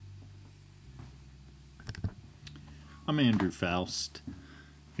I'm Andrew Faust,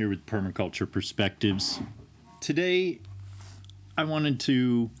 here with Permaculture Perspectives. Today, I wanted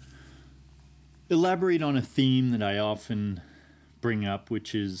to elaborate on a theme that I often bring up,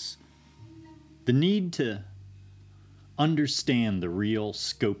 which is the need to understand the real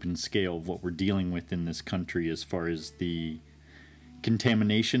scope and scale of what we're dealing with in this country as far as the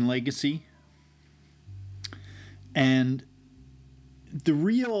contamination legacy. And the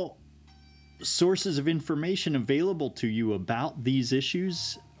real sources of information available to you about these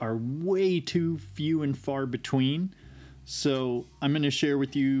issues are way too few and far between. So I'm going to share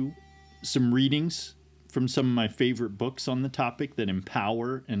with you some readings from some of my favorite books on the topic that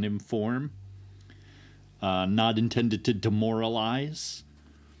empower and inform, not intended to demoralize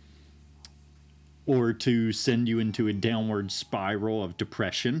or to send you into a downward spiral of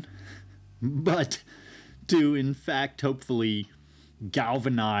depression, but to, in fact, hopefully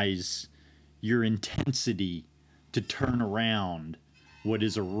galvanize your intensity to turn around what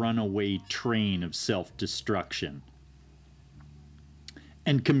is a runaway train of self-destruction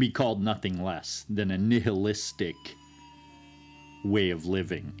and can be called nothing less than a nihilistic way of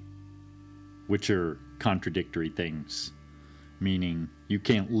living, which are contradictory things, meaning you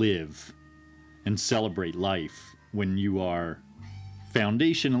can't live and celebrate life when you are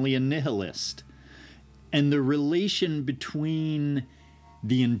foundationally a nihilist. And the relation between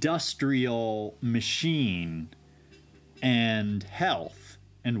the industrial machine and health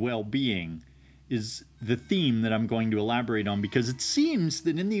and well-being is the theme that I'm going to elaborate on, because it seems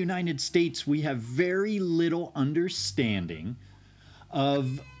that in the United States we have very little understanding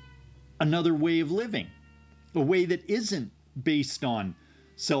of another way of living, a way that isn't based on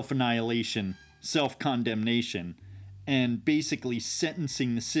self-annihilation, self-condemnation, and basically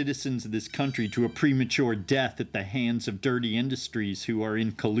sentencing the citizens of this country to a premature death at the hands of dirty industries who are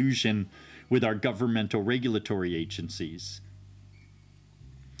in collusion with our governmental regulatory agencies.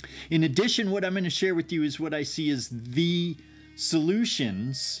 In addition, what I'm going to share with you is what I see as the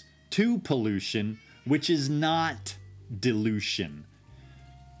solutions to pollution, which is not dilution.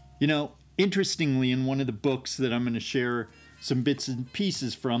 You know, interestingly, in one of the books that I'm going to share some bits and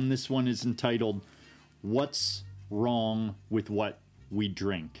pieces from, this one is entitled What's Wrong with What We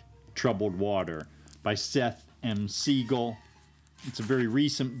Drink? Troubled Water by Seth M. Siegel. It's a very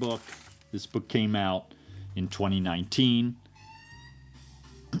recent book. This book came out in 2019.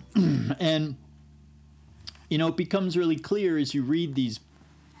 And, you know, it becomes really clear as you read these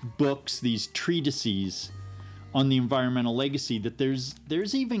books, these treatises on the environmental legacy, that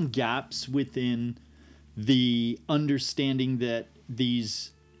there's even gaps within the understanding that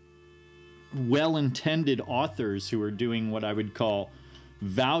these well-intended authors who are doing what I would call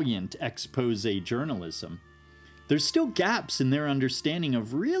valiant expose journalism, there's still gaps in their understanding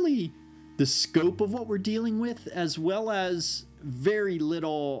of really the scope of what we're dealing with, as well as very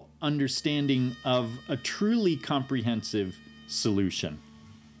little understanding of a truly comprehensive solution.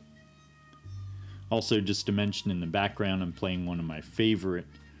 Also, just to mention in the background, I'm playing one of my favorite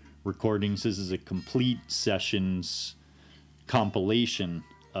recordings. This is a complete sessions compilation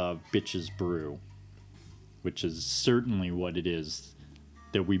of Bitches Brew, which is certainly what it is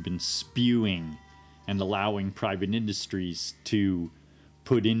that we've been spewing and allowing private industries to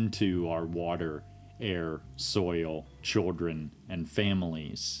put into our water, air, soil, children, and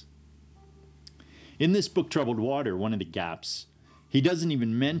families. In this book, Troubled Water, one of the gaps, he doesn't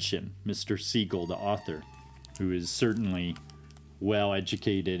even mention Mr. Siegel, the author, who is certainly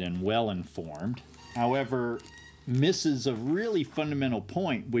well-educated and well-informed. However, misses a really fundamental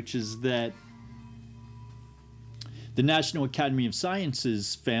point, which is that the National Academy of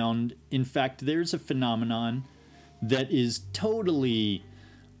Sciences found, in fact, there's a phenomenon that is totally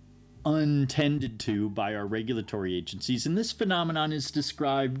untended to by our regulatory agencies. And this phenomenon is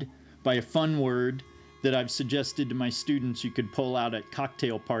described by a fun word that I've suggested to my students you could pull out at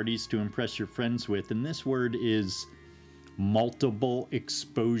cocktail parties to impress your friends with. And this word is multiple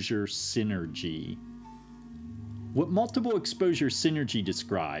exposure synergy. What multiple exposure synergy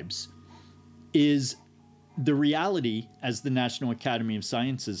describes is the reality as the National Academy of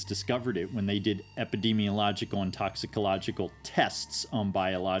Sciences discovered it when they did epidemiological and toxicological tests on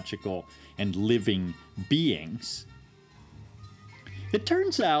biological and living beings. It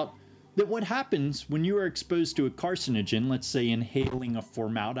turns out that what happens when you are exposed to a carcinogen, let's say inhaling a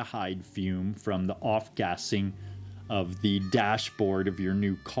formaldehyde fume from the off-gassing of the dashboard of your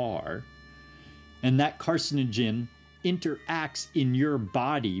new car, and that carcinogen interacts in your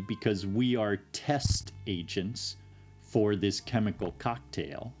body because we are test agents for this chemical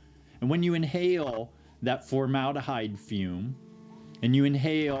cocktail. And when you inhale that formaldehyde fume and you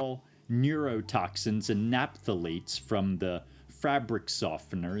inhale neurotoxins and naphthalates from the fabric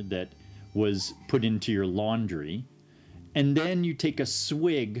softener that was put into your laundry, and then you take a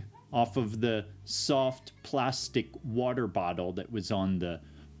swig off of the soft plastic water bottle that was on the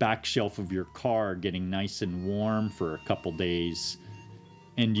back shelf of your car getting nice and warm for a couple days,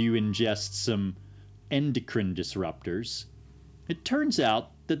 and you ingest some endocrine disruptors, it turns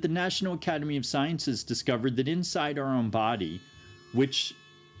out that the National Academy of Sciences discovered that inside our own body, which,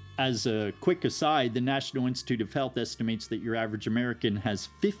 as a quick aside, the National Institute of Health estimates that your average American has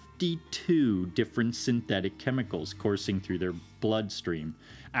 52 different synthetic chemicals coursing through their bloodstream.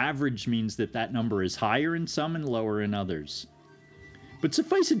 Average means that that number is higher in some and lower in others. But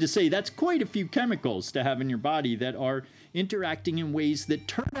suffice it to say, that's quite a few chemicals to have in your body that are interacting in ways that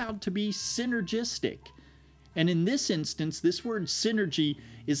turn out to be synergistic. And in this instance, this word synergy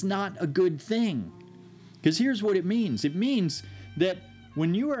is not a good thing. Because here's what it means. It means that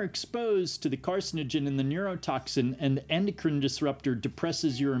when you are exposed to the carcinogen and the neurotoxin and the endocrine disruptor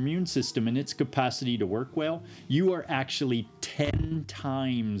depresses your immune system and its capacity to work well, you are actually 10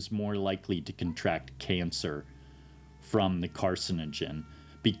 times more likely to contract cancer from the carcinogen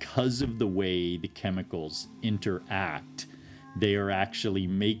because of the way the chemicals interact. They are actually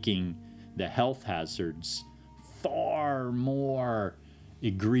making the health hazards far more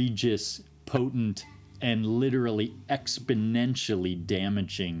egregious, potent, and literally exponentially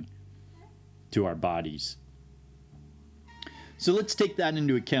damaging to our bodies. So let's take that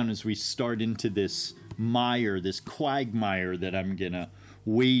into account as we start into this mire, this quagmire that I'm going to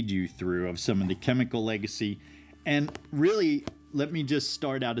wade you through of some of the chemical legacy. And really, let me just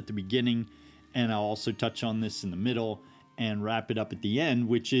start out at the beginning, and I'll also touch on this in the middle and wrap it up at the end,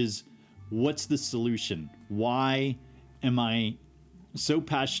 which is, what's the solution? Why am I so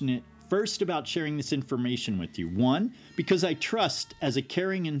passionate first about sharing this information with you? One, because I trust, as a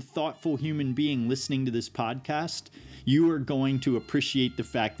caring and thoughtful human being listening to this podcast, you are going to appreciate the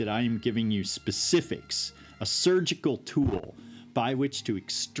fact that I am giving you specifics, a surgical tool by which to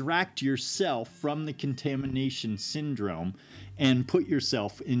extract yourself from the contamination syndrome and put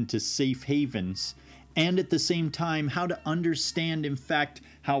yourself into safe havens, and at the same time, how to understand, in fact,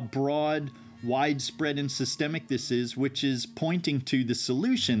 how broad, widespread, and systemic this is, which is pointing to the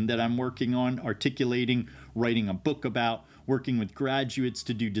solution that I'm working on, articulating, writing a book about, working with graduates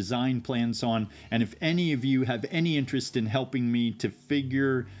to do design plans on. And if any of you have any interest in helping me to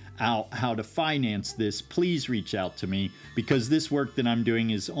figure out how to finance this, please reach out to me, because this work that I'm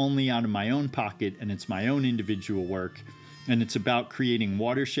doing is only out of my own pocket, and it's my own individual work. And it's about creating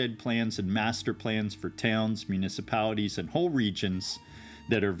watershed plans and master plans for towns, municipalities, and whole regions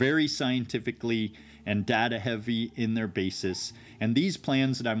that are very scientifically and data heavy in their basis. And these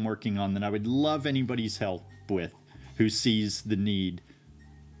plans that I'm working on, that I would love anybody's help with who sees the need,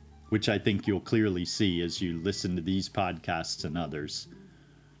 which I think you'll clearly see as you listen to these podcasts and others.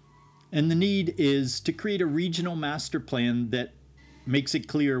 And the need is to create a regional master plan that makes it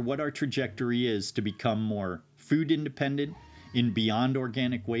clear what our trajectory is to become more food independent in beyond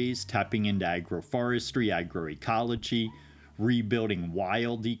organic ways, tapping into agroforestry, agroecology, rebuilding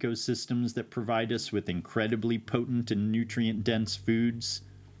wild ecosystems that provide us with incredibly potent and nutrient-dense foods,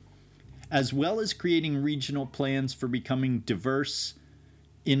 as well as creating regional plans for becoming diverse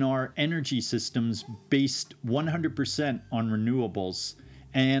in our energy systems based 100% on renewables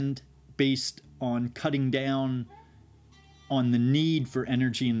and based on cutting down on the need for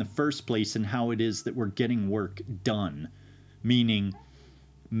energy in the first place and how it is that we're getting work done, meaning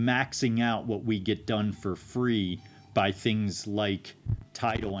maxing out what we get done for free by things like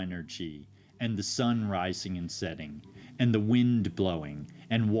tidal energy and the sun rising and setting and the wind blowing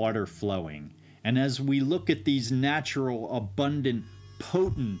and water flowing. And as we look at these natural, abundant,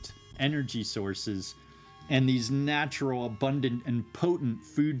 potent energy sources and these natural, abundant, and potent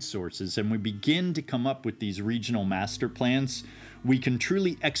food sources, and we begin to come up with these regional master plans, we can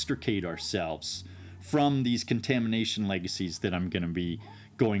truly extricate ourselves from these contamination legacies that I'm going to be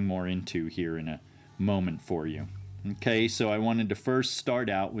going more into here in a moment for you. Okay, so I wanted to first start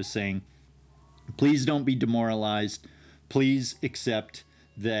out with saying, please don't be demoralized. Please accept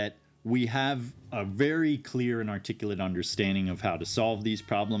that we have a very clear and articulate understanding of how to solve these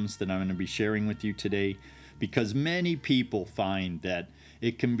problems that I'm going to be sharing with you today, because many people find that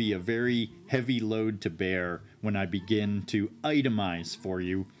it can be a very heavy load to bear when I begin to itemize for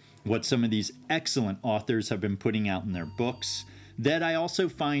you what some of these excellent authors have been putting out in their books, that I also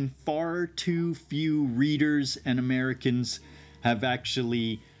find far too few readers and Americans have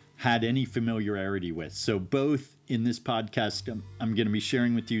actually had any familiarity with. So both in this podcast, I'm going to be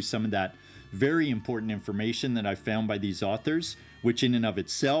sharing with you some of that very important information that I found by these authors, which in and of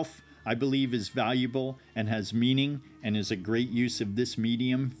itself I believe is valuable and has meaning and is a great use of this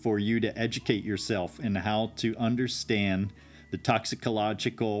medium for you to educate yourself in how to understand the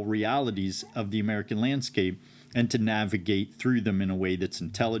toxicological realities of the American landscape and to navigate through them in a way that's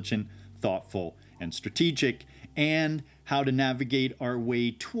intelligent, thoughtful, and strategic, and how to navigate our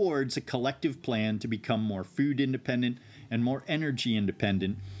way towards a collective plan to become more food independent and more energy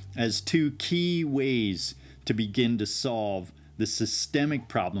independent as two key ways to begin to solve the systemic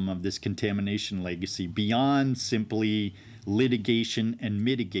problem of this contamination legacy beyond simply litigation and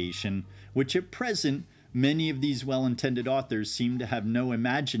mitigation, which at present many of these well-intended authors seem to have no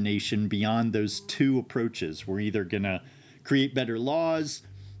imagination beyond those two approaches. We're either going to create better laws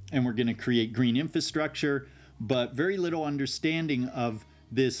and we're going to create green infrastructure, but very little understanding of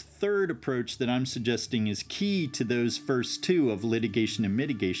this third approach that I'm suggesting is key to those first two of litigation and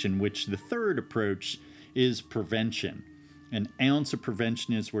mitigation, which the third approach is prevention. An ounce of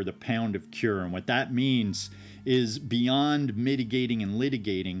prevention is worth a pound of cure. And what that means is beyond mitigating and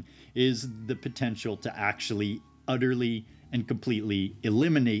litigating is the potential to actually utterly and completely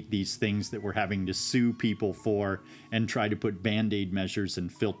eliminate these things that we're having to sue people for and try to put band-aid measures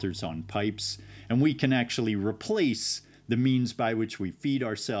and filters on pipes. And we can actually replace the means by which we feed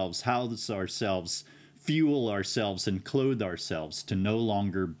ourselves, house ourselves, fuel ourselves, and clothe ourselves to no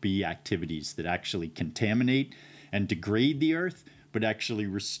longer be activities that actually contaminate and degrade the earth, but actually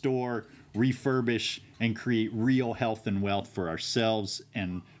restore, refurbish, and create real health and wealth for ourselves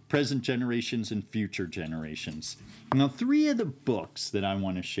and present generations and future generations. Now, 3 of the books that I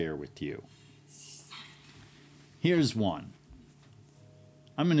want to share with you. Here's one.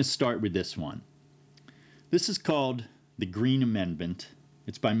 I'm going to start with this one. This is called The Green Amendment.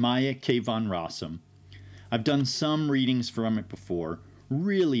 It's by Maya K. von Rossum. I've done some readings from it before.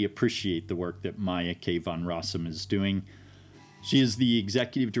 Really appreciate the work that Maya K. von Rossum is doing. She is the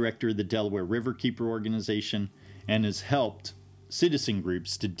executive director of the Delaware Riverkeeper Organization and has helped citizen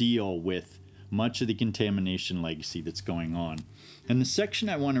groups to deal with much of the contamination legacy that's going on. And the section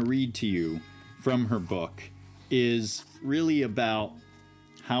I want to read to you from her book is really about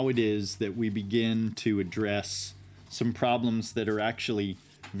how it is that we begin to address some problems that are actually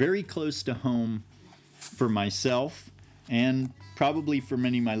very close to home for myself and probably for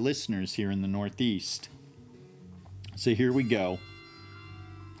many of my listeners here in the Northeast. So here we go.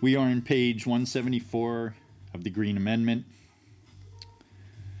 We are on page 174 of the Green Amendment.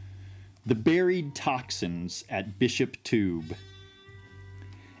 The buried toxins at Bishop Tube.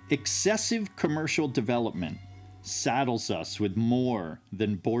 Excessive commercial development saddles us with more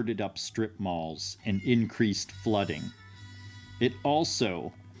than boarded up strip malls and increased flooding. It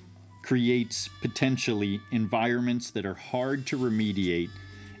also creates potentially environments that are hard to remediate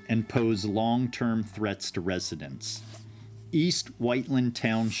and pose long-term threats to residents. East Whiteland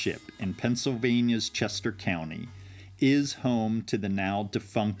Township in Pennsylvania's Chester County is home to the now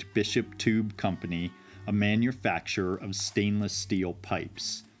defunct Bishop Tube Company, a manufacturer of stainless steel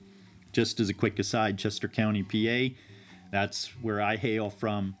pipes. Just as a quick aside, Chester County, PA, that's where I hail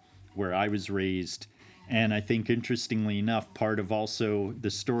from, where I was raised. And I think, interestingly enough, part of also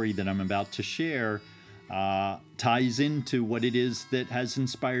the story that I'm about to share ties into what it is that has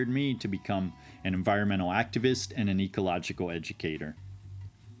inspired me to become an environmental activist and an ecological educator.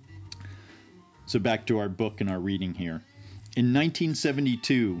 So back to our book and our reading here. In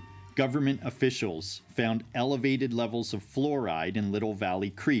 1972, government officials found elevated levels of fluoride in Little Valley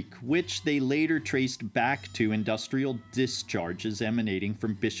Creek, which they later traced back to industrial discharges emanating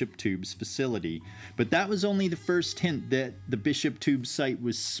from Bishop Tube's facility. But that was only the first hint that the Bishop Tube site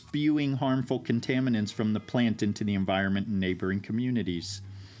was spewing harmful contaminants from the plant into the environment and neighboring communities.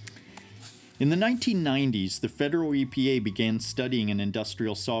 In the 1990s, the federal EPA began studying an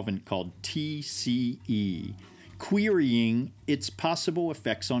industrial solvent called TCE, querying its possible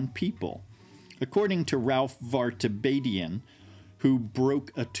effects on people. According to Ralph Vartabedian, who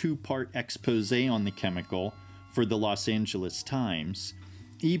broke a 2-part expose on the chemical for the Los Angeles Times,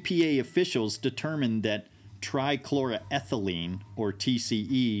 EPA officials determined that trichloroethylene, or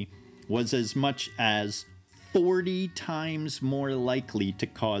TCE, was as much as 40 times more likely to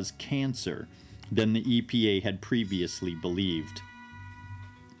cause cancer than the EPA had previously believed.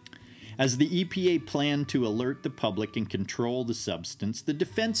 As the EPA planned to alert the public and control the substance, the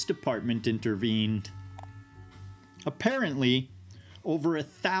Defense Department intervened. Apparently, over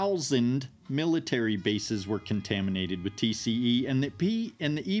 1,000 military bases were contaminated with TCE, and the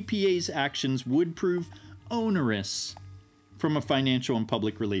EPA's actions would prove onerous from a financial and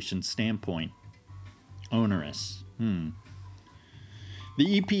public relations standpoint. Onerous. The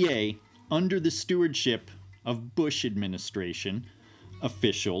EPA, under the stewardship of Bush administration,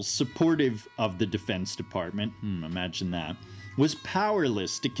 officials supportive of the Defense Department, imagine that, was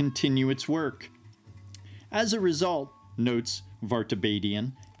powerless to continue its work. As a result, notes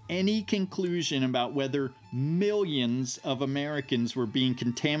Vartabedian, any conclusion about whether millions of Americans were being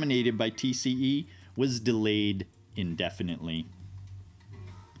contaminated by TCE was delayed indefinitely.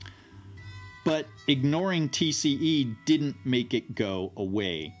 But ignoring TCE didn't make it go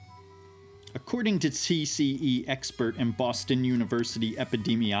away. According to TCE expert and Boston University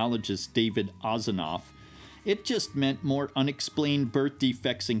epidemiologist David Ozanoff, it just meant more unexplained birth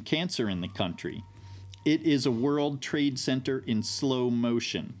defects and cancer in the country. It is a World Trade Center in slow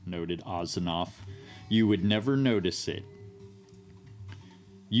motion, noted Ozanoff. You would never notice it.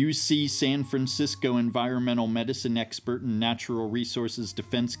 UC San Francisco environmental medicine expert and Natural Resources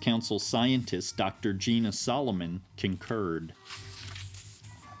Defense Council scientist Dr. Gina Solomon concurred.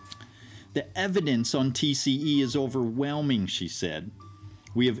 The evidence on TCE is overwhelming, she said.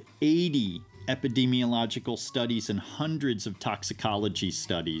 We have 80 epidemiological studies and hundreds of toxicology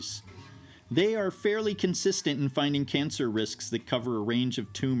studies. They are fairly consistent in finding cancer risks that cover a range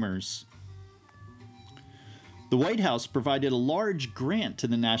of tumors. The White House provided a large grant to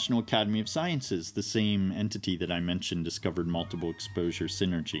the National Academy of Sciences, the same entity that I mentioned discovered multiple exposure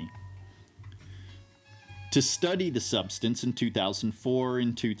synergy, to study the substance in 2004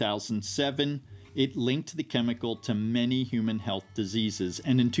 and 2007. It linked the chemical to many human health diseases,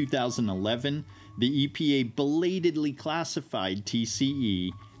 and in 2011, the EPA belatedly classified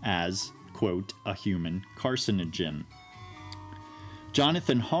TCE as, quote, a human carcinogen.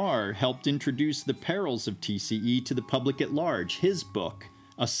 Jonathan Harr helped introduce the perils of TCE to the public at large. His book,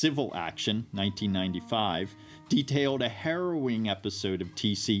 A Civil Action, 1995, detailed a harrowing episode of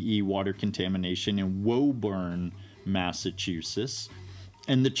TCE water contamination in Woburn, Massachusetts,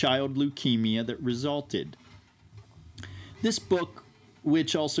 and the child leukemia that resulted. This book,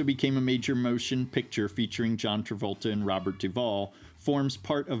 which also became a major motion picture featuring John Travolta and Robert Duvall, forms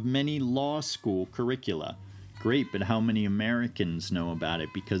part of many law school curricula. Great, but how many Americans know about it?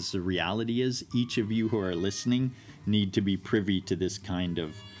 Because the reality is, each of you who are listening need to be privy to this kind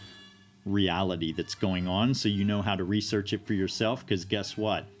of reality that's going on, so you know how to research it for yourself, because guess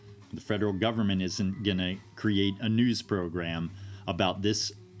what? The federal government isn't going to create a news program about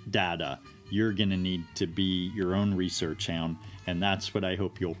this data. You're going to need to be your own research hound, and that's what I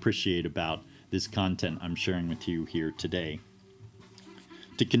hope you'll appreciate about this content I'm sharing with you here today.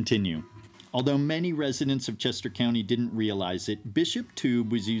 To continue, although many residents of Chester County didn't realize it, Bishop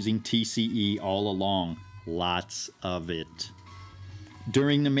Tube was using TCE all along. Lots of it.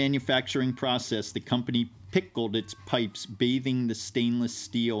 During the manufacturing process, the company pickled its pipes, bathing the stainless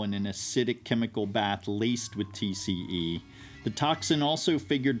steel in an acidic chemical bath laced with TCE. The toxin also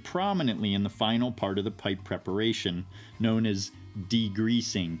figured prominently in the final part of the pipe preparation, known as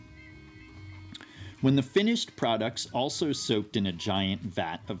degreasing. When the finished products also soaked in a giant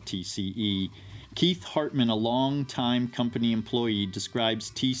vat of TCE, Keith Hartman, a longtime company employee, describes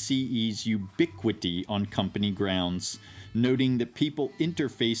TCE's ubiquity on company grounds, noting that people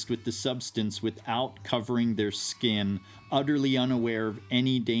interfaced with the substance without covering their skin, utterly unaware of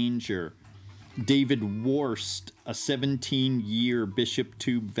any danger. David Worst, a 17-year Bishop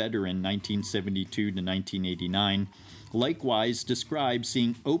Tube veteran, 1972 to 1989, likewise describes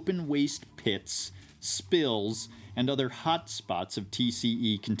seeing open waste pits, spills, and other hot spots of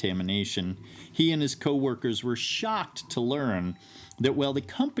TCE contamination. He and his co-workers were shocked to learn that while the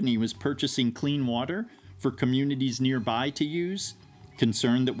company was purchasing clean water for communities nearby to use,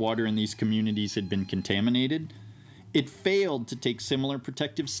 concerned that water in these communities had been contaminated, it failed to take similar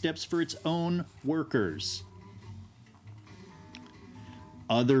protective steps for its own workers.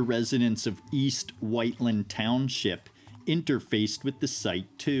 Other residents of East Whiteland Township interfaced with the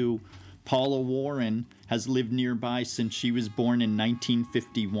site too. Paula Warren has lived nearby since she was born in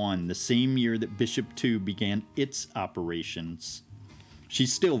 1951, the same year that Bishop Tube began its operations. She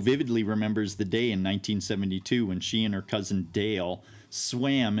still vividly remembers the day in 1972 when she and her cousin Dale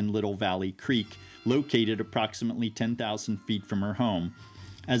swam in Little Valley Creek, located approximately 10,000 feet from her home.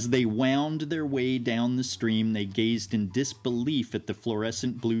 As they wound their way down the stream, they gazed in disbelief at the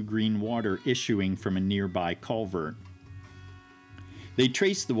fluorescent blue-green water issuing from a nearby culvert. They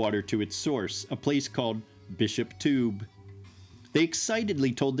traced the water to its source, a place called Bishop Tube. They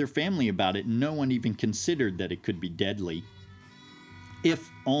excitedly told their family about it, and no one even considered that it could be deadly.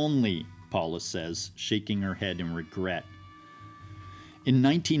 If only, Paula says, shaking her head in regret. In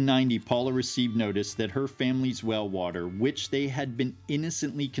 1990, Paula received notice that her family's well water, which they had been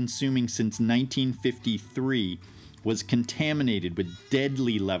innocently consuming since 1953, was contaminated with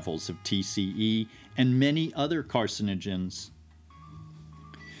deadly levels of TCE and many other carcinogens.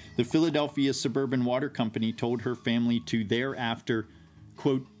 The Philadelphia Suburban Water Company told her family to thereafter,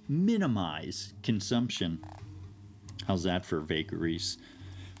 quote, minimize consumption. How's that for vagaries?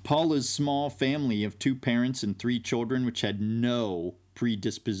 Paula's small family of 2 parents and 3 children, which had no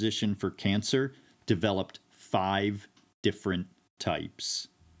predisposition for cancer, developed 5 different types.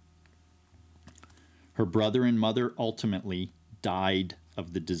 Her brother and mother ultimately died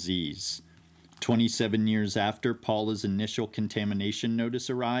of the disease. 27 years after Paula's initial contamination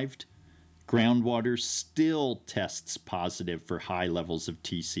notice arrived, groundwater still tests positive for high levels of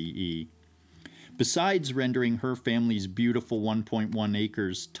TCE. Besides rendering her family's beautiful 1.1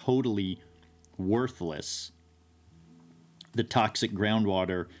 acres totally worthless, the toxic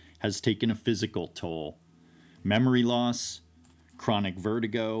groundwater has taken a physical toll. Memory loss, chronic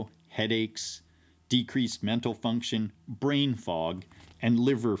vertigo, headaches, decreased mental function, brain fog, and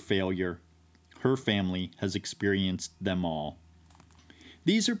liver failure. Her family has experienced them all.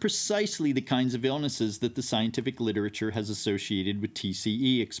 These are precisely the kinds of illnesses that the scientific literature has associated with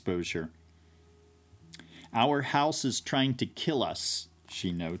TCE exposure. Our house is trying to kill us,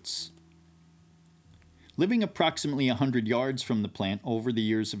 she notes. Living approximately 100 yards from the plant over the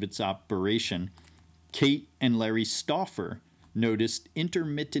years of its operation, Kate and Larry Stauffer noticed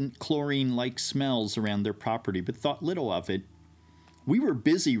intermittent chlorine-like smells around their property, but thought little of it. We were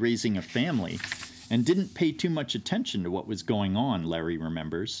busy raising a family and didn't pay too much attention to what was going on, Larry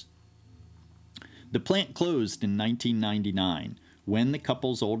remembers. The plant closed in 1999, when the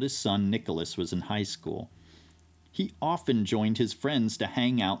couple's oldest son, Nicholas, was in high school. He often joined his friends to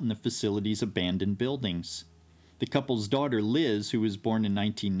hang out in the facility's abandoned buildings. The couple's daughter, Liz, who was born in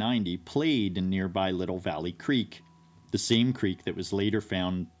 1990, played in nearby Little Valley Creek, the same creek that was later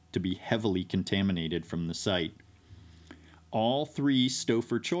found to be heavily contaminated from the site. All 3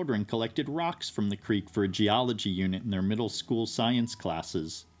 Stauffer children collected rocks from the creek for a geology unit in their middle school science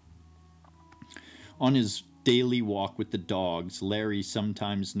classes. On his daily walk with the dogs, Larry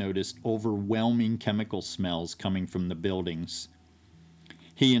sometimes noticed overwhelming chemical smells coming from the buildings.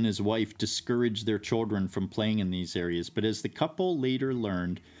 He and his wife discouraged their children from playing in these areas, but as the couple later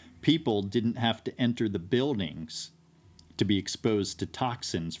learned, people didn't have to enter the buildings to be exposed to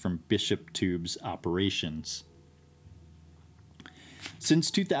toxins from Bishop Tube's operations. Since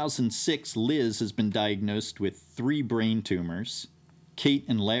 2006, Liz has been diagnosed with 3 brain tumors. Kate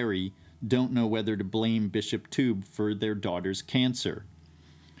and Larry don't know whether to blame Bishop Tube for their daughter's cancer.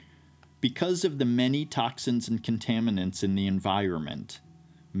 Because of the many toxins and contaminants in the environment,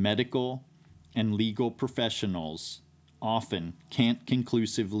 medical and legal professionals often can't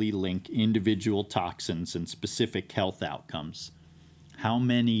conclusively link individual toxins and specific health outcomes. How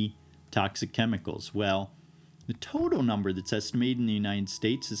many toxic chemicals? Well, the total number that's estimated in the United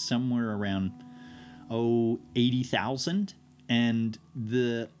States is somewhere around 80,000, and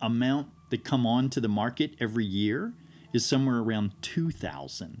the amount that come onto the market every year is somewhere around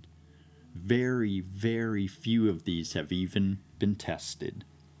 2,000. Very, very few of these have even been tested.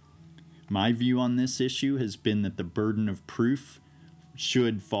 My view on this issue has been that the burden of proof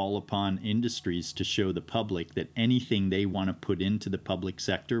should fall upon industries to show the public that anything they want to put into the public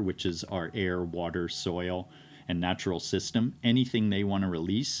sector, which is our air, water, soil, and natural system, anything they want to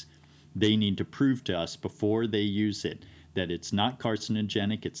release, they need to prove to us before they use it that it's not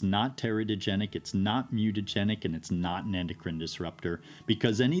carcinogenic, it's not teratogenic, it's not mutagenic, and it's not an endocrine disruptor.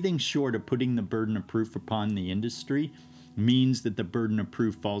 Because anything short of putting the burden of proof upon the industry means that the burden of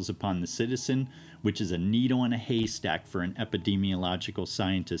proof falls upon the citizen, which is a needle in a haystack for an epidemiological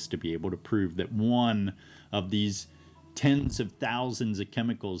scientist to be able to prove that one of these tens of thousands of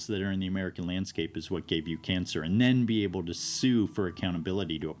chemicals that are in the American landscape is what gave you cancer, and then be able to sue for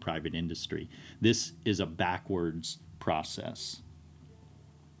accountability to a private industry. This is a backwards process.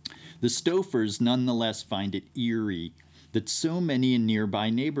 The Stauffers nonetheless find it eerie that so many in nearby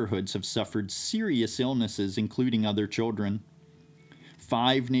neighborhoods have suffered serious illnesses, including other children.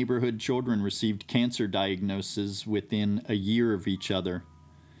 5 neighborhood children received cancer diagnoses within a year of each other,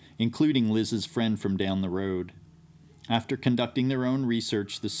 including Liz's friend from down the road. After conducting their own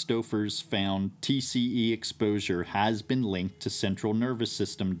research, the Stauffers found TCE exposure has been linked to central nervous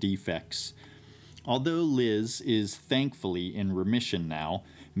system defects. Although Liz is thankfully in remission now,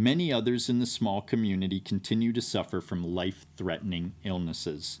 many others in the small community continue to suffer from life-threatening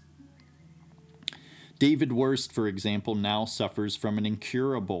illnesses. David Wurst, for example, now suffers from an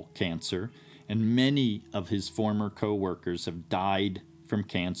incurable cancer, and many of his former co-workers have died from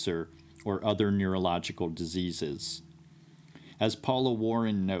cancer or other neurological diseases. As Paula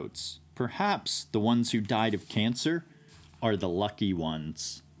Warren notes, perhaps the ones who died of cancer are the lucky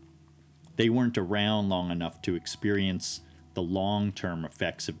ones. They weren't around long enough to experience the long-term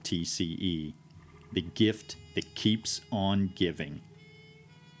effects of TCE, the gift that keeps on giving.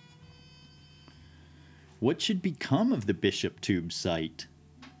 What should become of the Bishop Tube site?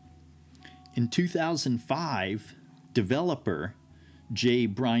 In 2005, developer J.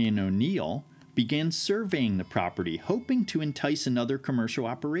 Brian O'Neill began surveying the property, hoping to entice another commercial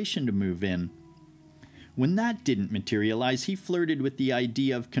operation to move in. When that didn't materialize, he flirted with the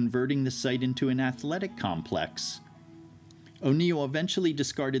idea of converting the site into an athletic complex. O'Neill eventually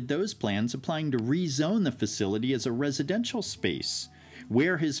discarded those plans, applying to rezone the facility as a residential space,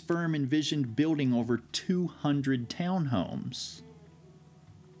 where his firm envisioned building over 200 townhomes.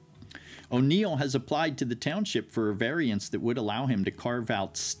 O'Neill has applied to the township for a variance that would allow him to carve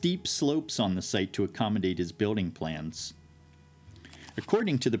out steep slopes on the site to accommodate his building plans.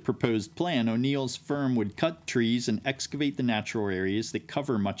 According to the proposed plan, O'Neill's firm would cut trees and excavate the natural areas that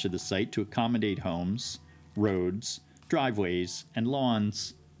cover much of the site to accommodate homes, roads, driveways, and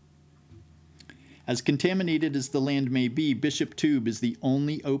lawns. As contaminated as the land may be, Bishop Tube is the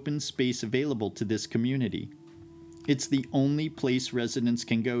only open space available to this community. It's the only place residents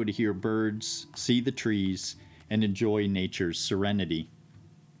can go to hear birds, see the trees, and enjoy nature's serenity.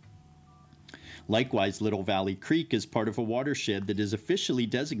 Likewise, Little Valley Creek is part of a watershed that is officially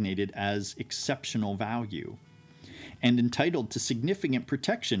designated as exceptional value and entitled to significant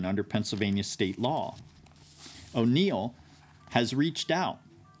protection under Pennsylvania state law. O'Neill has reached out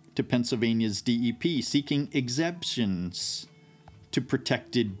to Pennsylvania's DEP seeking exemptions to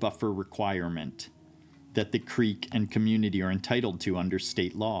protected buffer requirement that the creek and community are entitled to under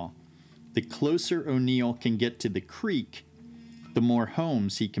state law. The closer O'Neill can get to the creek, the more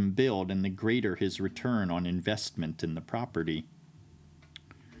homes he can build and the greater his return on investment in the property.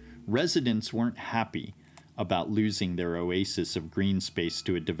 Residents weren't happy about losing their oasis of green space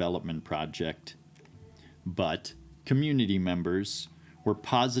to a development project, but community members were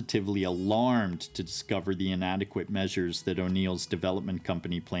positively alarmed to discover the inadequate measures that O'Neill's development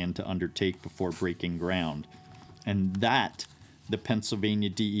company planned to undertake before breaking ground, and that the Pennsylvania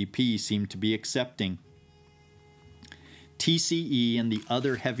DEP seemed to be accepting. TCE and the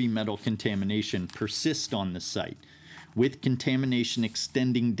other heavy metal contamination persist on the site, with contamination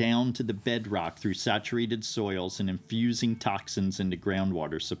extending down to the bedrock through saturated soils and infusing toxins into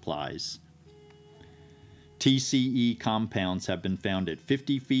groundwater supplies. TCE compounds have been found at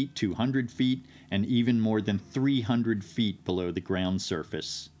 50 feet, 200 feet, and even more than 300 feet below the ground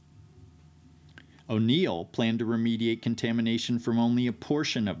surface. O'Neill planned to remediate contamination from only a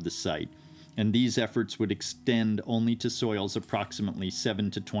portion of the site, and these efforts would extend only to soils approximately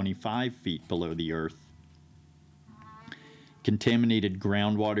 7 to 25 feet below the earth. Contaminated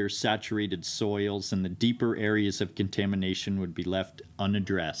groundwater, saturated soils, and the deeper areas of contamination would be left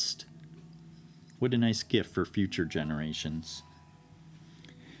unaddressed. What a nice gift for future generations.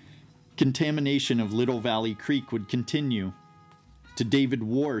 Contamination of Little Valley Creek would continue. To David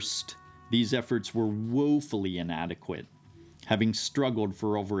Worst, these efforts were woefully inadequate. Having struggled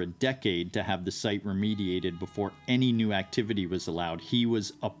for over a decade to have the site remediated before any new activity was allowed, he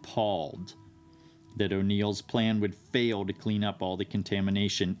was appalled that O'Neill's plan would fail to clean up all the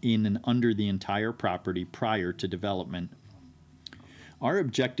contamination in and under the entire property prior to development. Our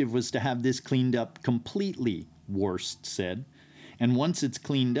objective was to have this cleaned up completely, Worst said, and once it's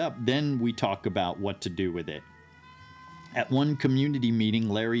cleaned up, then we talk about what to do with it. At one community meeting,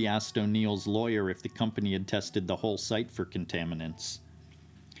 Larry asked O'Neill's lawyer if the company had tested the whole site for contaminants.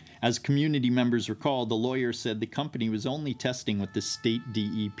 As community members recall, the lawyer said the company was only testing what the state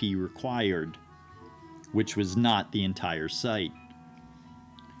DEP required, which was not the entire site.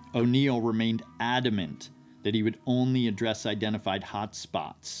 O'Neill remained adamant that he would only address identified hot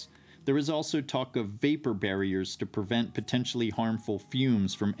spots. There was also talk of vapor barriers to prevent potentially harmful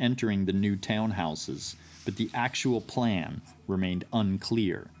fumes from entering the new townhouses, but the actual plan remained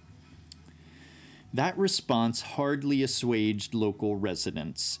unclear. That response hardly assuaged local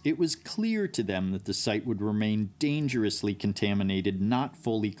residents. It was clear to them that the site would remain dangerously contaminated, not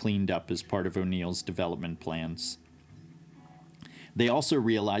fully cleaned up as part of O'Neill's development plans. They also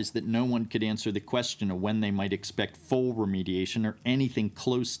realized that no one could answer the question of when they might expect full remediation or anything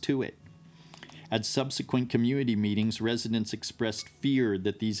close to it. At subsequent community meetings, residents expressed fear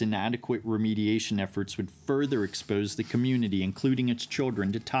that these inadequate remediation efforts would further expose the community, including its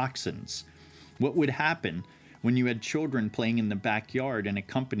children, to toxins. What would happen when you had children playing in the backyard and a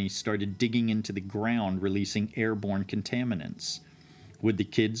company started digging into the ground, releasing airborne contaminants? Would the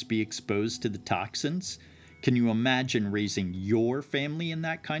kids be exposed to the toxins? Can you imagine raising your family in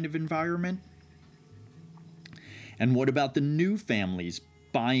that kind of environment? And what about the new families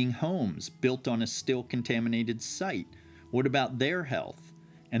buying homes built on a still contaminated site? What about their health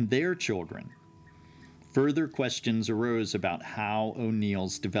and their children? Further questions arose about how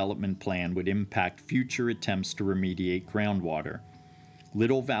O'Neill's development plan would impact future attempts to remediate groundwater,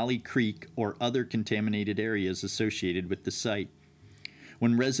 Little Valley Creek, or other contaminated areas associated with the site.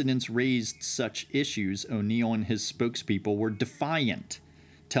 When residents raised such issues, O'Neill and his spokespeople were defiant,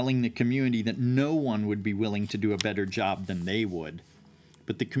 telling the community that no one would be willing to do a better job than they would.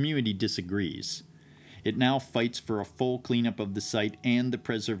 But the community disagrees. It now fights for a full cleanup of the site and the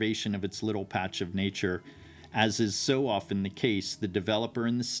preservation of its little patch of nature. As is so often the case, the developer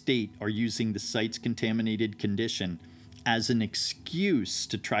and the state are using the site's contaminated condition as an excuse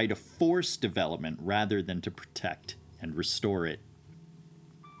to try to force development rather than to protect and restore it.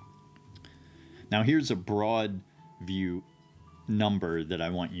 Now here's a broad view number that I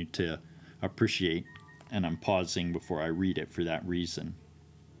want you to appreciate, and I'm pausing before I read it for that reason.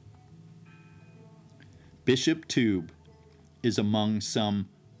 Bishop Tube is among some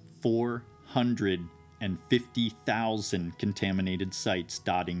 450,000 contaminated sites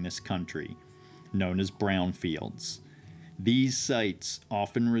dotting this country, known as brownfields. These sites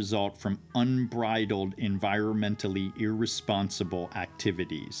often result from unbridled, environmentally irresponsible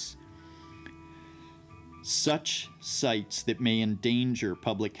activities. Such sites that may endanger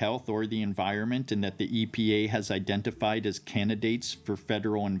public health or the environment and that the EPA has identified as candidates for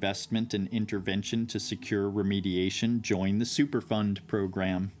federal investment and intervention to secure remediation join the Superfund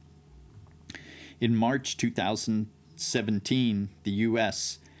program. In March 2017, the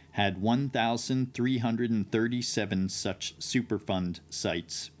U.S. had 1,337 such Superfund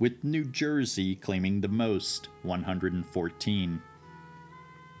sites, with New Jersey claiming the most, 114.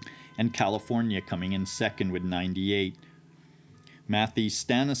 And California coming in second with 98. Matthew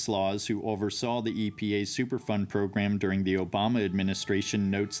Stanislaus, who oversaw the EPA's Superfund program during the Obama administration,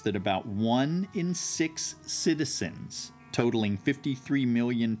 notes that about 1 in 6 citizens, totaling 53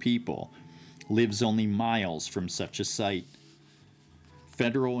 million people, lives only miles from such a site.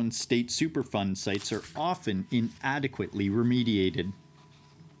 Federal and state Superfund sites are often inadequately remediated.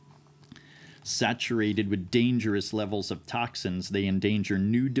 Saturated with dangerous levels of toxins, they endanger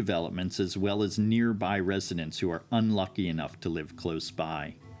new developments as well as nearby residents who are unlucky enough to live close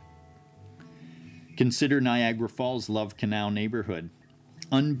by. Consider Niagara Falls' Love Canal neighborhood.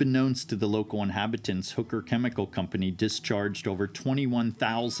 Unbeknownst to the local inhabitants, Hooker Chemical Company discharged over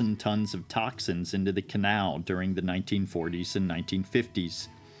 21,000 tons of toxins into the canal during the 1940s and 1950s.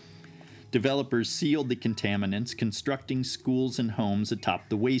 Developers sealed the contaminants, constructing schools and homes atop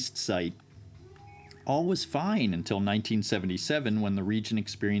the waste site. All was fine until 1977, when the region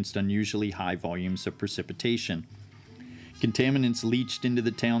experienced unusually high volumes of precipitation. Contaminants leached into the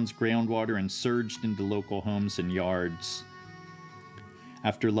town's groundwater and surged into local homes and yards.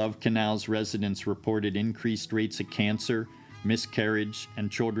 After Love Canal's residents reported increased rates of cancer, miscarriage, and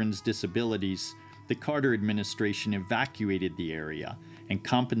children's disabilities, the Carter administration evacuated the area and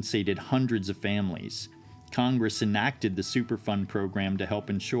compensated hundreds of families. Congress enacted the Superfund program to help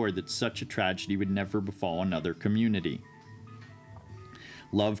ensure that such a tragedy would never befall another community.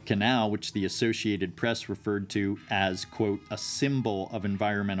 Love Canal, which the Associated Press referred to as, quote, a symbol of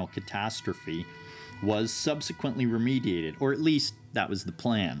environmental catastrophe, was subsequently remediated, or at least that was the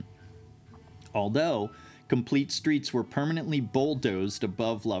plan. Although complete streets were permanently bulldozed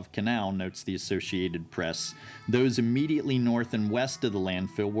above Love Canal, notes the Associated Press, those immediately north and west of the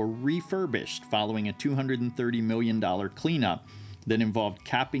landfill were refurbished following a $230 million cleanup that involved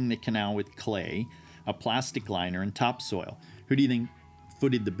capping the canal with clay, a plastic liner, and topsoil. Who do you think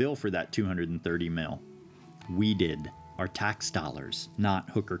footed the bill for that $230 mil? We did. Our tax dollars, not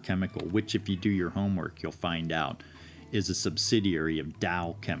Hooker Chemical, which, if you do your homework, you'll find out is a subsidiary of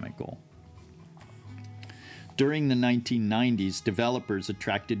Dow Chemical. During the 1990s, developers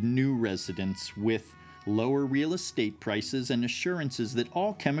attracted new residents with lower real estate prices and assurances that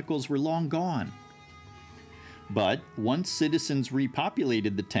all chemicals were long gone. But once citizens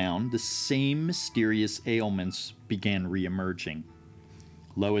repopulated the town, the same mysterious ailments began re-emerging.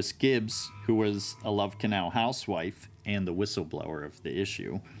 Lois Gibbs, who was a Love Canal housewife and the whistleblower of the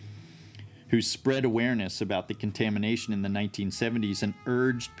issue, who spread awareness about the contamination in the 1970s and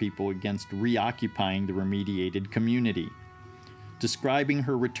urged people against reoccupying the remediated community. Describing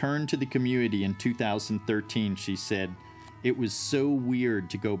her return to the community in 2013, she said, "It was so weird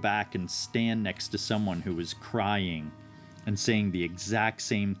to go back and stand next to someone who was crying and saying the exact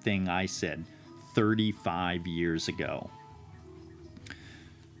same thing I said 35 years ago."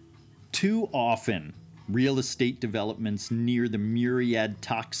 Too often, real estate developments near the myriad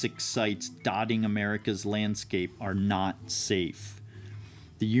toxic sites dotting America's landscape are not safe.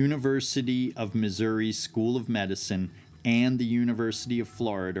 The University of Missouri School of Medicine and the University of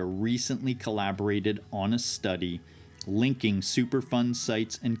Florida recently collaborated on a study linking Superfund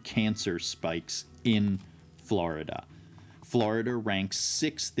sites and cancer spikes in Florida. Florida ranks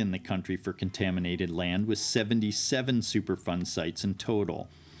 6th in the country for contaminated land with 77 Superfund sites in total.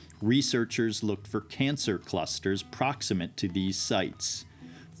 Researchers looked for cancer clusters proximate to these sites,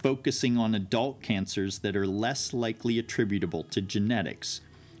 focusing on adult cancers that are less likely attributable to genetics.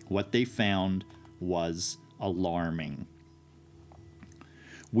 What they found was alarming.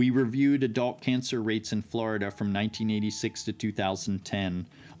 We reviewed adult cancer rates in Florida from 1986 to 2010.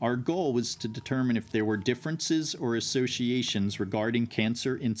 Our goal was to determine if there were differences or associations regarding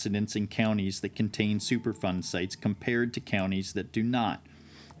cancer incidence in counties that contain Superfund sites compared to counties that do not.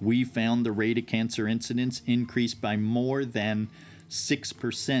 We found the rate of cancer incidence increased by more than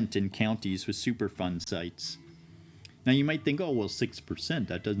 6% in counties with Superfund sites. Now you might think, oh, well, 6%,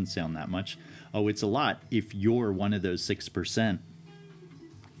 that doesn't sound that much. Oh, it's a lot if you're one of those 6%.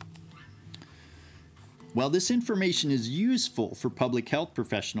 While this information is useful for public health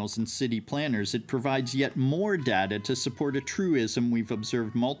professionals and city planners, it provides yet more data to support a truism we've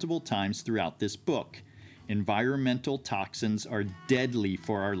observed multiple times throughout this book. Environmental toxins are deadly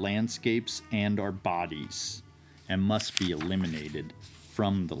for our landscapes and our bodies, and must be eliminated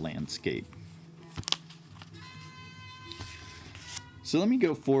from the landscape. So let me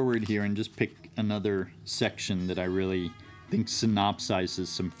go forward here and just pick another section that I really think synopsizes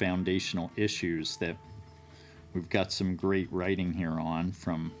some foundational issues that we've got some great writing here on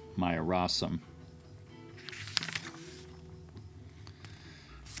from Maya Rossum.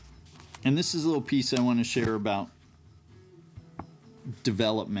 And this is a little piece I want to share about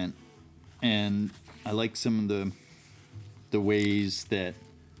development. And I like some of the ways that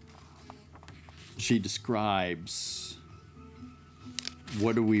she describes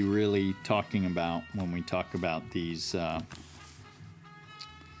what are we really talking about when we talk about these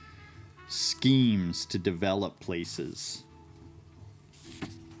schemes to develop places.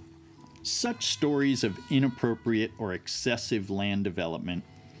 Such stories of inappropriate or excessive land development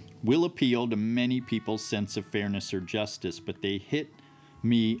will appeal to many people's sense of fairness or justice, but they hit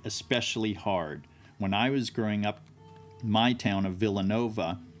me especially hard. When I was growing up, my town of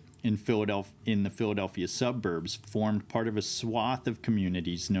Villanova in the Philadelphia suburbs formed part of a swath of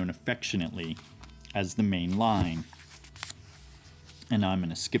communities known affectionately as the Main Line. And I'm going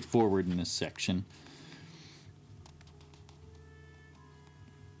to skip forward in this section.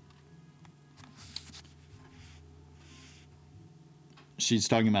 She's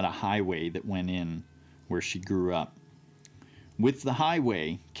talking about a highway that went in where she grew up. With the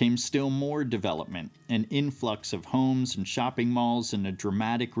highway came still more development, an influx of homes and shopping malls, and a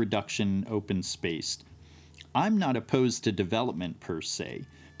dramatic reduction in open space. I'm not opposed to development per se,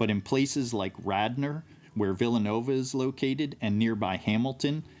 but in places like Radnor, where Villanova is located, and nearby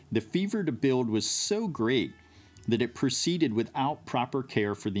Hamilton, the fever to build was so great that it proceeded without proper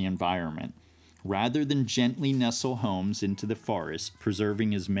care for the environment. Rather than gently nestle homes into the forest,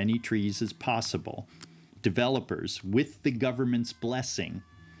 preserving as many trees as possible, developers, with the government's blessing,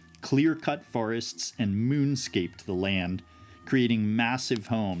 clear-cut forests and moonscaped the land, creating massive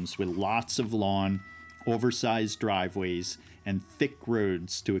homes with lots of lawn, oversized driveways, and thick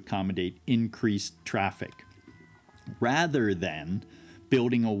roads to accommodate increased traffic. Rather than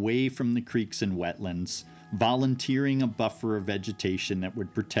building away from the creeks and wetlands, volunteering a buffer of vegetation that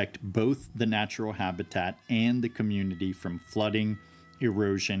would protect both the natural habitat and the community from flooding,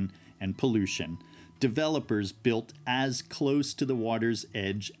 erosion, and pollution, developers built as close to the water's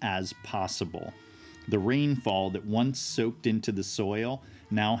edge as possible. The rainfall that once soaked into the soil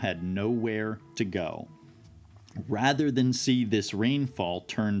now had nowhere to go. Rather than see this rainfall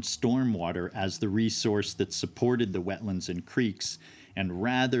turn stormwater as the resource that supported the wetlands and creeks, and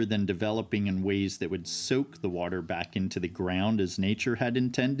rather than developing in ways that would soak the water back into the ground as nature had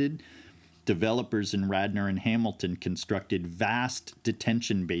intended, developers in Radnor and Hamilton constructed vast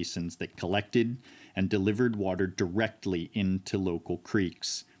detention basins that collected and delivered water directly into local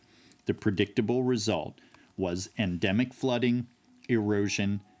creeks. The predictable result was endemic flooding,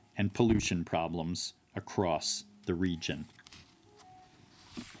 erosion, and pollution problems across the region.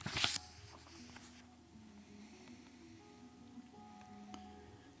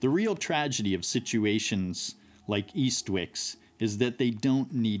 The real tragedy of situations like Eastwick's is that they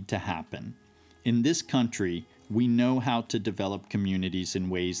don't need to happen. In this country, we know how to develop communities in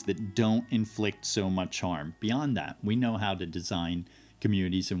ways that don't inflict so much harm. Beyond that, we know how to design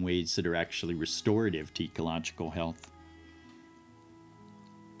communities in ways that are actually restorative to ecological health.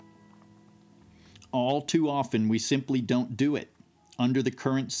 All too often, we simply don't do it. Under the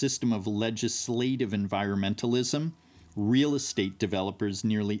current system of legislative environmentalism, Real estate developers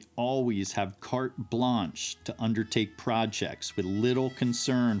nearly always have carte blanche to undertake projects with little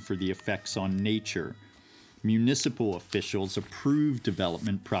concern for the effects on nature. Municipal officials approve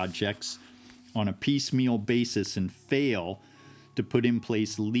development projects on a piecemeal basis and fail to put in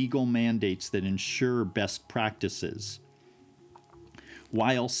place legal mandates that ensure best practices.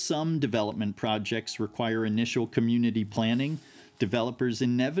 While some development projects require initial community planning, developers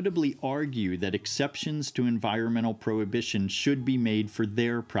inevitably argue that exceptions to environmental prohibition should be made for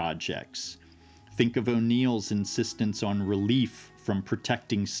their projects. Think of O'Neill's insistence on relief from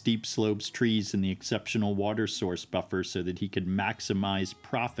protecting steep slopes trees in the exceptional water source buffer so that he could maximize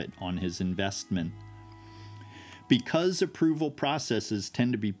profit on his investment. Because approval processes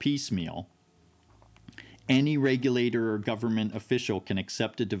tend to be piecemeal, any regulator or government official can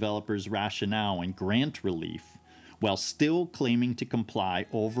accept a developer's rationale and grant relief while still claiming to comply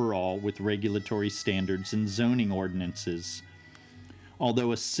overall with regulatory standards and zoning ordinances.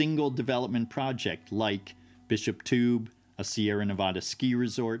 Although a single development project like Bishop Tube, a Sierra Nevada ski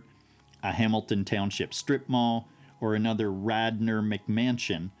resort, a Hamilton Township strip mall, or another Radnor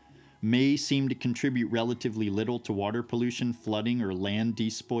McMansion may seem to contribute relatively little to water pollution, flooding, or land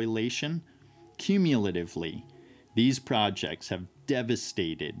despoilation, cumulatively, these projects have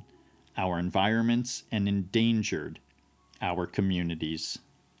devastated our environments and endangered our communities.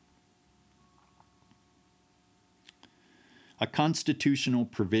 A constitutional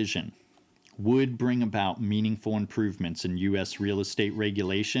provision would bring about meaningful improvements in U.S. real estate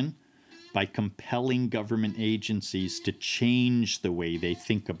regulation by compelling government agencies to change the way they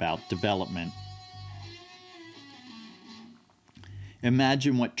think about development.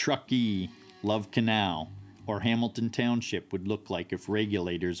 Imagine what Truckee, Love Canal, or Hamilton Township would look like if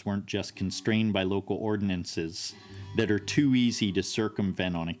regulators weren't just constrained by local ordinances that are too easy to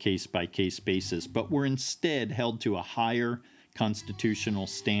circumvent on a case-by-case basis, but were instead held to a higher constitutional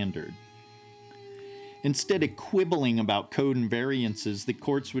standard. Instead of quibbling about code and variances, the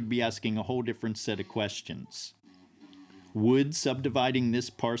courts would be asking a whole different set of questions. Would subdividing this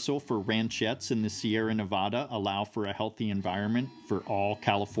parcel for ranchettes in the Sierra Nevada allow for a healthy environment for all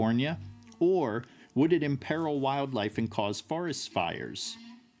California? Or would it imperil wildlife and cause forest fires?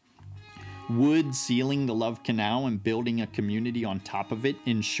 Would sealing the Love Canal and building a community on top of it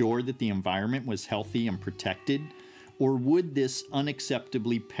ensure that the environment was healthy and protected? Or would this be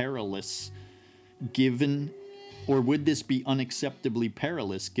unacceptably perilous given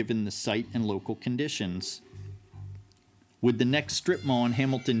the site and local conditions? Would the next strip mall in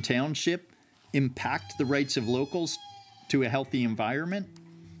Hamilton Township impact the rights of locals to a healthy environment?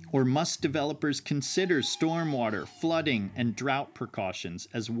 Or must developers consider stormwater, flooding, and drought precautions,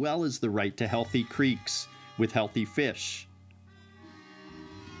 as well as the right to healthy creeks with healthy fish?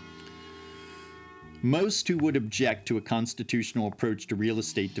 Most who would object to a constitutional approach to real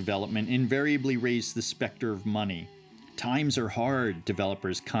estate development invariably raise the specter of money. Times are hard,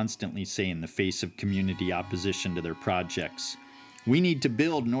 developers constantly say in the face of community opposition to their projects. We need to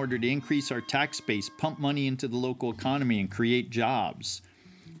build in order to increase our tax base, pump money into the local economy, and create jobs.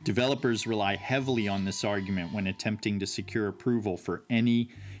 Developers rely heavily on this argument when attempting to secure approval for any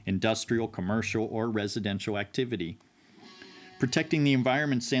industrial, commercial, or residential activity. Protecting the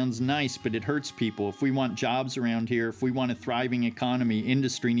environment sounds nice, but it hurts people. If we want jobs around here, if we want a thriving economy,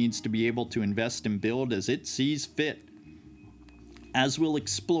 industry needs to be able to invest and build as it sees fit. As we'll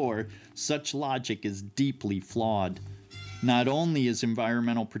explore, such logic is deeply flawed. Not only is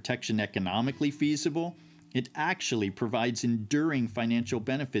environmental protection economically feasible, it actually provides enduring financial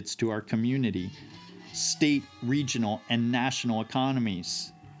benefits to our community, state, regional, and national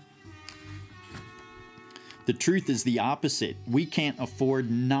economies. The truth is the opposite. We can't afford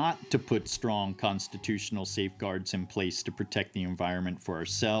not to put strong constitutional safeguards in place to protect the environment for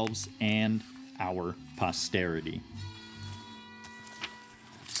ourselves and our posterity.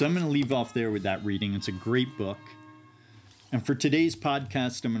 So I'm going to leave off there with that reading. It's a great book. And for today's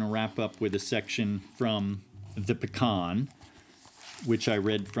podcast, I'm going to wrap up with a section from The Pecan, which I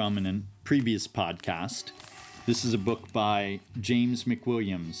read from in a previous podcast. This is a book by James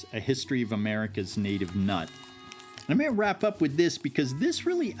McWilliams, A History of America's Native Nut. I'm going to wrap up with this because this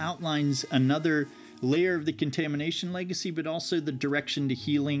really outlines another layer of the contamination legacy, but also the direction to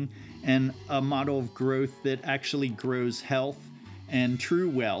healing and a model of growth that actually grows health and true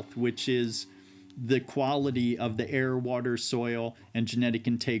wealth, which is the quality of the air, water, soil, and genetic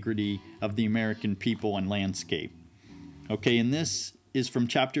integrity of the American people and landscape. Okay, and this is from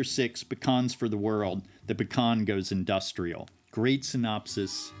Chapter 6, Pecans for the World. The pecan goes industrial. Great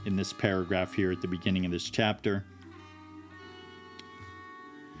synopsis in this paragraph here at the beginning of this chapter.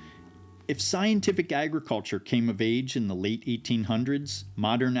 If scientific agriculture came of age in the late 1800s,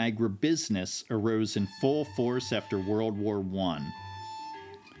 modern agribusiness arose in full force after World War I.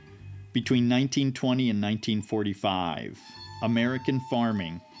 Between 1920 and 1945, American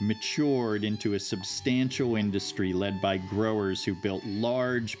farming matured into a substantial industry led by growers who built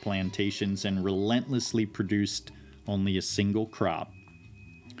large plantations and relentlessly produced only a single crop.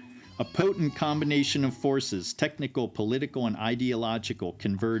 A potent combination of forces, technical, political, and ideological,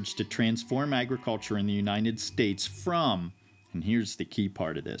 converged to transform agriculture in the United States from, and here's the key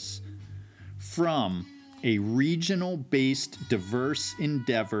part of this, from a regional-based diverse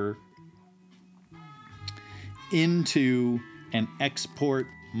endeavor into an export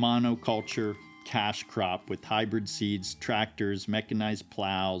monoculture cash crop with hybrid seeds, tractors, mechanized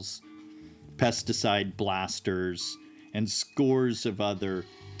plows, pesticide blasters, and scores of other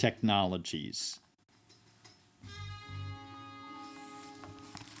technologies.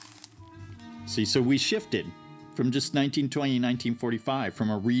 See, so we shifted from just 1920 and 1945 from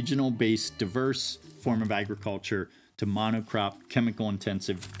a regional-based diverse form of agriculture to monocrop,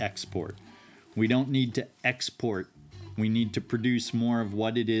 chemical-intensive export. We don't need to export. We need to produce more of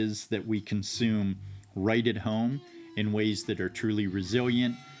what it is that we consume right at home in ways that are truly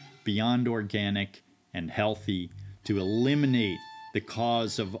resilient, beyond organic, and healthy to eliminate the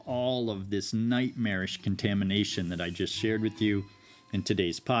cause of all of this nightmarish contamination that I just shared with you in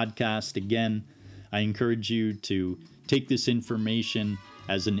today's podcast. Again, I encourage you to take this information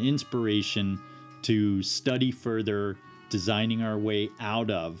as an inspiration to study further, designing our way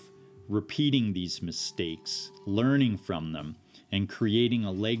out of repeating these mistakes, learning from them, and creating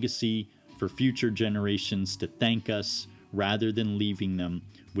a legacy for future generations to thank us rather than leaving them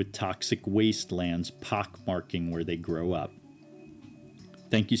with toxic wastelands pockmarking where they grow up.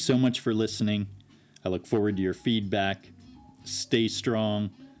 Thank you so much for listening. I look forward to your feedback. Stay strong,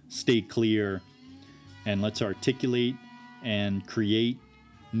 stay clear, and let's articulate and create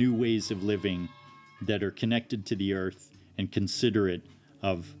new ways of living that are connected to the earth and considerate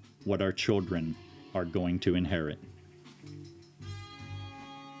of what our children are going to inherit.